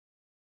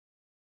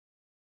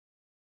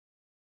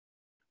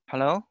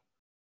Hello?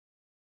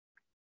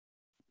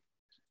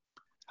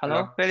 Hello,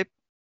 Hello. Philip?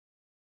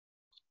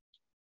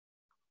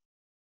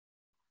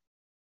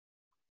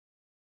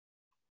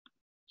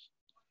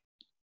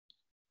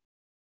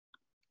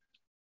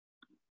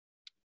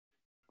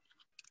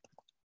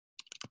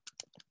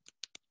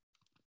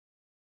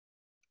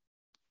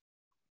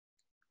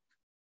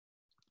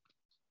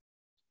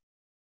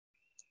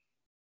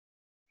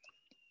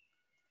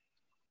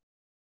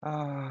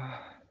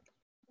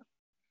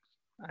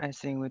 I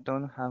think we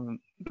don't have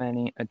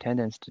many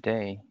attendants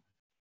today.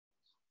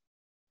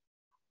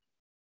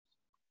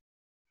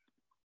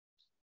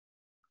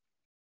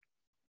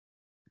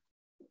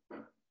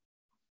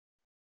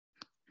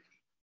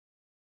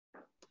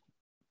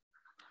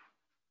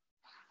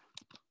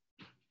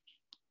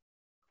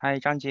 Hi,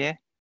 Zhang Jie.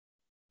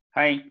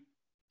 Hi.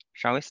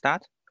 Shall we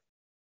start?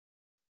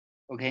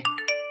 Okay.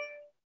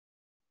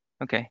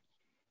 Okay.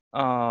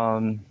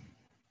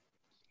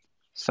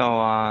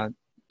 So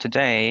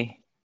today,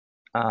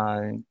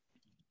 Zhang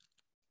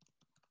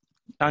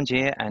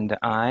Jie and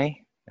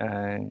I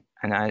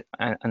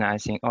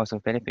think also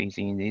Philip is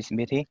in this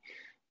meeting,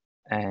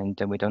 and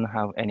we don't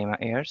have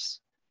anyone else.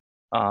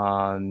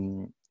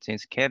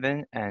 Since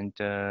Kevin and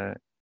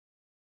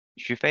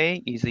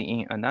Xu is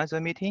in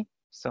another meeting,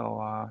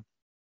 so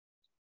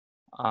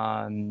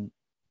I'm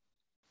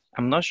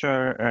not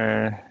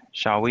sure.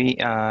 Shall we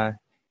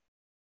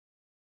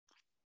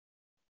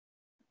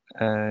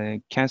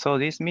cancel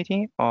this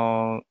meeting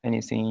or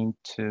anything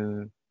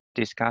to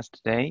discuss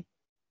today?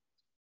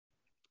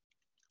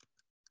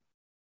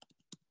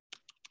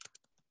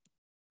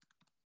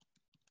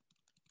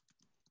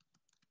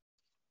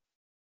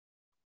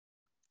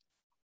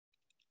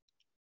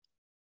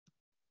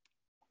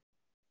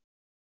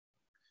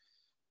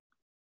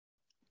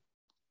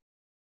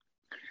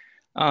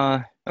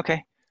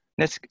 Okay,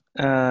 let's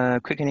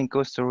quickly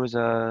go through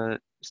the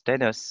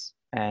status,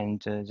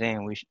 and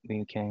then we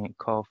can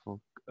call for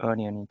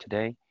earlier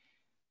today.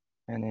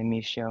 And let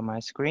me share my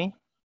screen.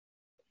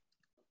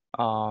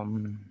 I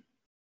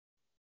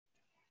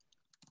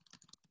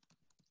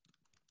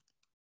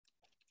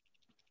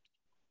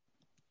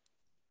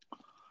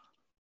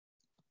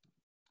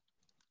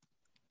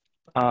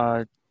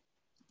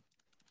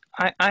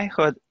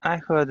heard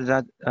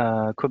that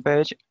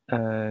KubeEdge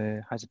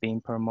has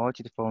been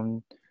promoted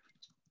from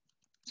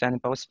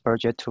sandbox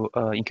project to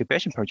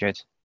incubation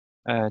project.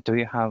 Do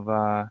you have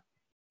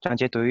Zhang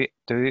Jie,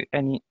 do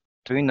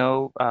you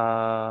know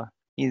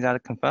is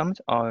that confirmed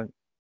or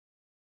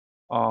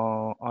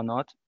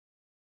not?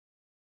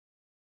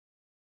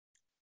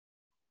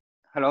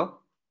 Hello.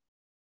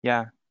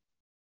 Yeah.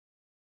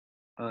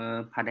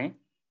 Pardon?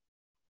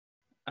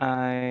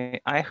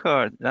 I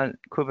heard that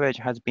KubeEdge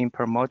has been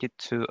promoted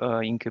to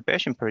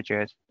incubation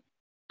project.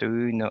 Do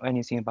you know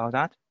anything about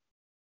that?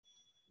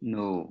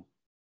 No.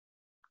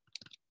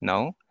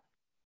 No.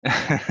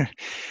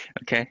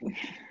 Okay.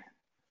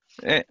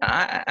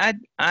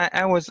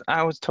 I was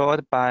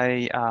told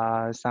by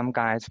some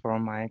guys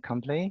from my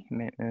company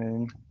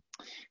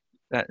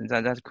that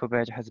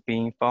KubeEdge has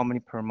been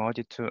formally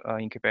promoted to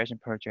incubation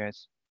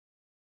project,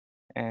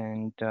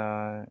 and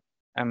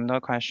I'm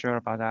not quite sure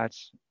about that.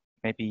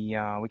 Maybe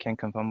we can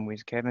confirm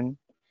with Kevin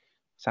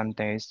some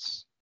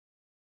days.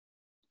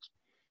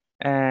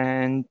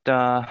 And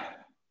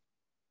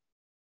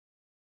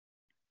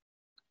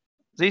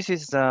this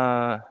is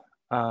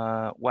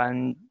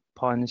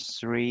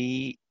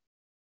 1.3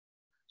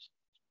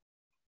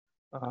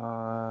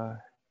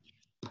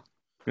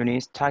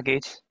 release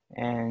target,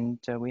 and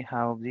we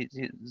have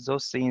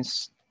those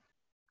things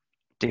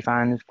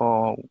defined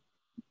for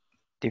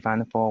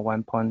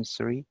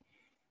 1.3.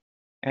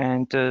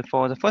 And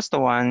for the first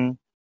one,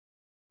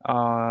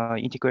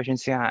 integration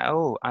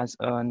CIO as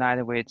a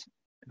lightweight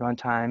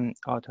runtime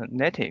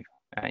alternative,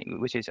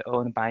 which is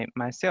owned by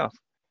myself.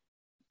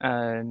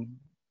 I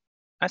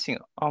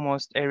think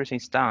almost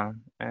everything's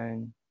done,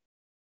 and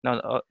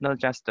not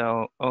just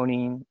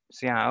owning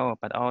CIO,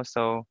 but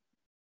also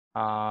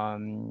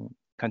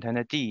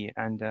container D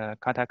and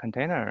kata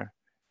container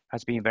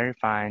has been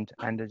verified,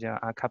 and there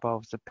are a couple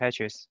of the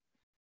patches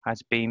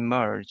has been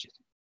merged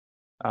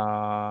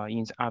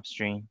in the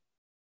upstream.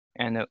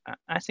 And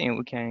I think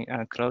we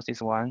can close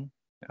this one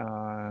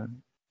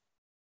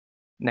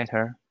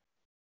later.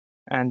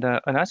 And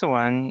another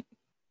one,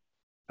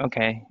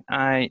 okay,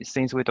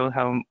 since we don't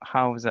have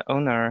the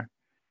owner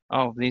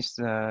of this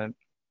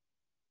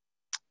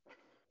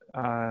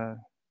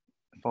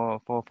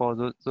for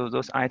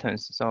those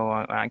items, so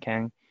I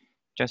can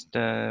just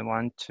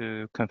want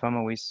to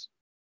confirm with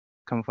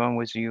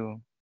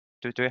you.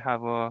 Do you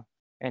have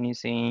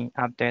anything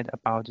update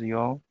about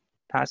your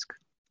task?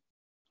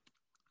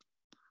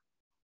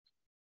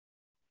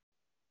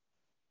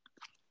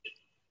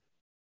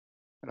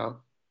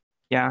 Hello.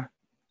 Yeah.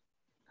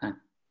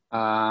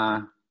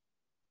 I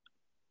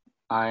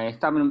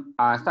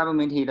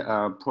submitted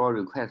a pull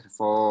request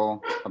for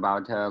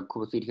about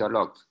kubectl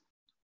logs,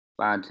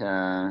 but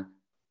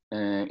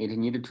it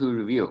needed to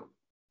review.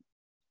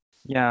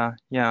 Yeah.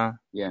 Yeah.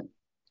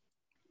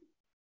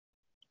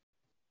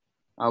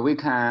 We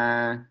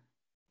can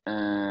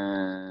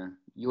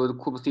use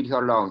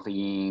kubectl logs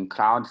in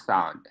cloud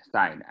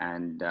side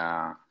and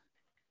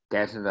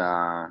get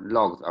the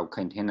logs of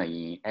container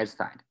in edge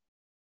side.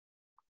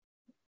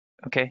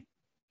 Okay.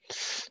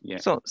 Yeah.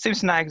 So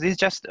seems like this is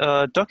just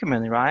a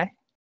document, right?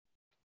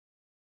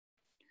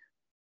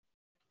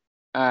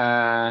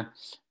 I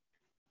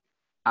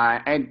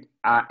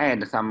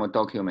add some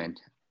document.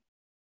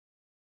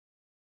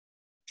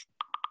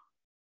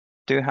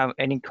 Do you have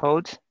any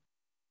code?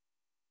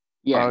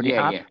 Yeah, already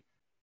up?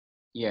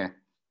 Yeah.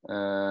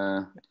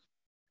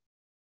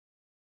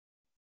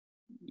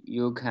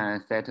 You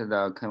can set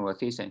the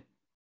conversation.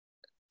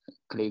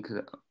 Click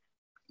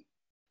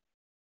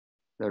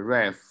the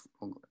ref.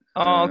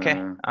 Oh,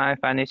 okay. I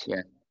find it.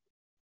 Yeah.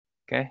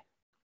 Okay.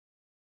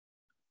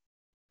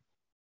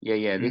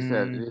 Yeah. This is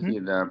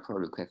the pull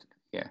request.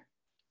 Yeah.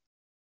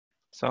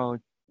 So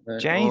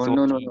Jane is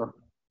no.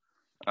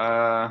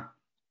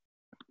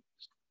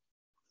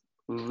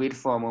 Wait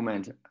for a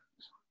moment.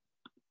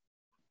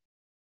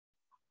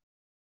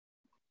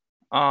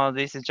 Oh,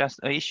 this is just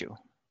an issue.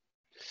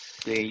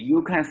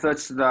 You can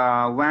search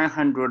the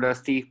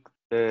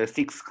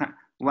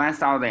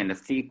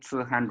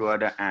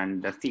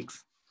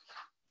 1006.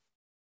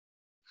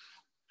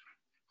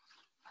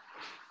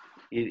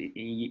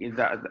 Is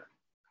the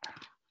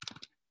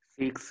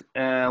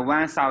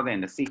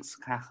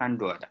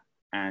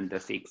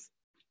 1606.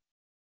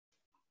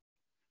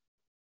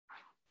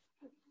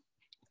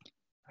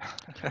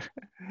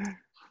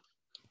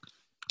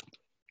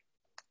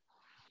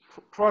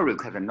 Pull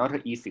request not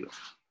an issue.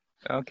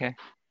 Okay.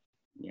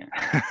 Yeah.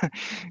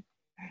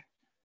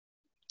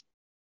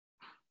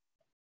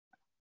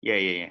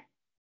 Yeah.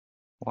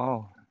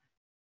 Wow.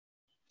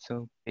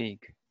 So big.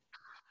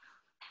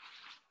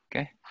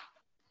 Okay.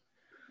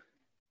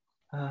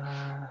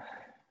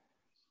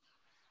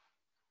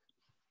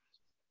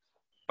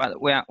 But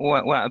we're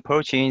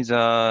approaching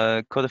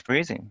the code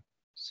freezing.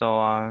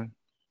 So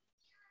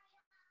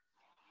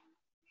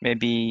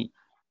maybe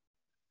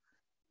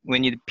we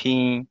need to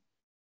ping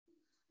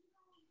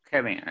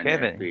Kevin.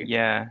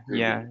 Yeah.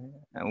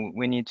 And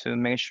we need to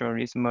make sure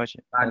it's merged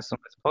as soon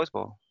as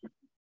possible.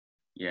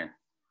 Yeah.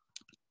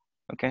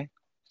 Okay.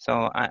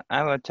 So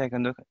I will take a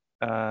look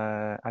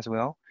as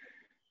well.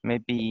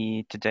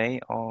 Maybe today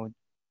or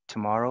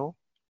tomorrow.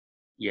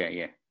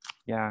 Yeah.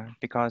 Yeah,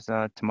 because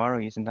tomorrow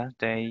is that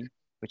day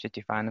which is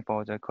defined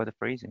for the code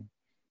freezing.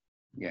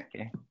 Yeah.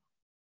 Okay.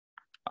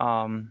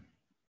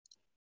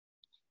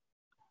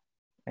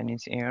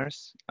 Anything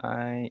else?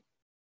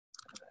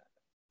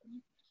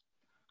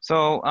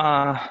 So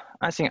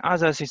I think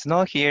others is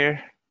not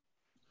here,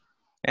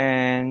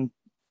 and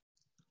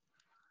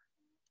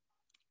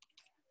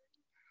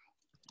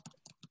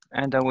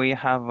we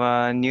have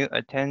a new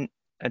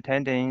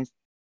attendance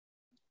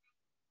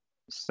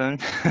soon.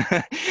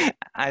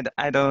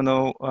 I don't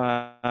know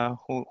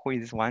who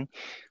is this one.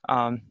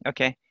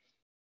 Okay.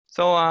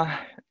 So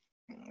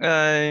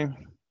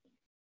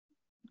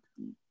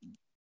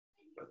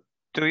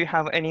do you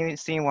have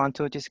anything you want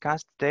to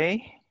discuss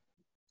today?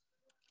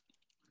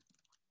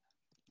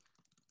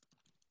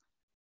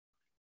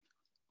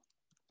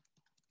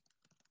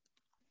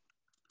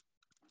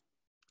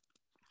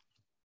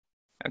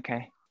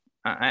 Okay,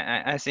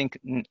 I think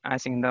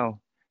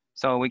no.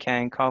 So we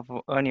can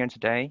cover earlier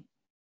today.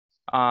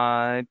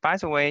 By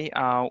the way, we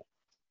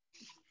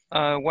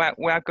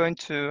are going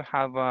to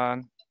have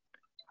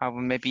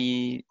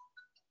maybe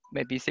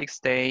 6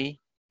 day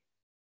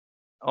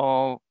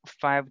or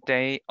 5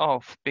 day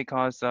off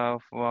because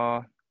of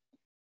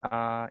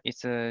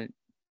it's a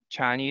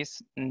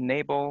Chinese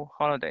Naval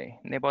Day.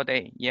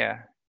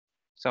 Yeah.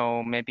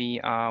 So maybe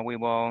we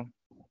will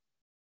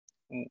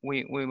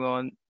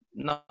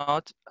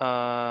not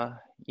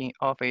in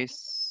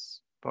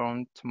office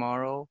from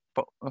tomorrow,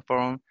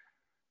 from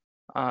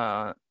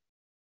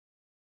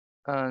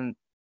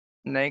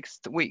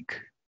next week.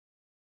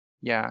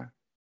 Yeah.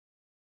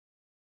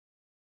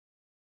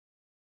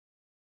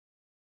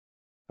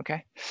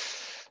 Okay.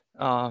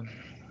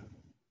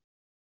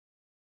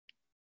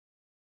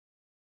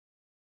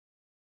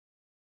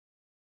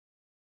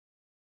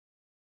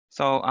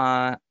 So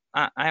I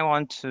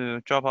want to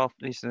drop off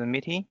this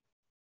meeting.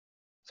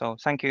 So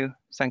thank you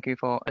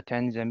for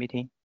attending the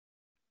meeting.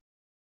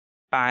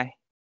 Bye.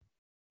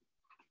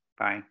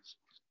 Bye.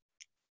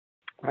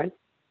 Bye.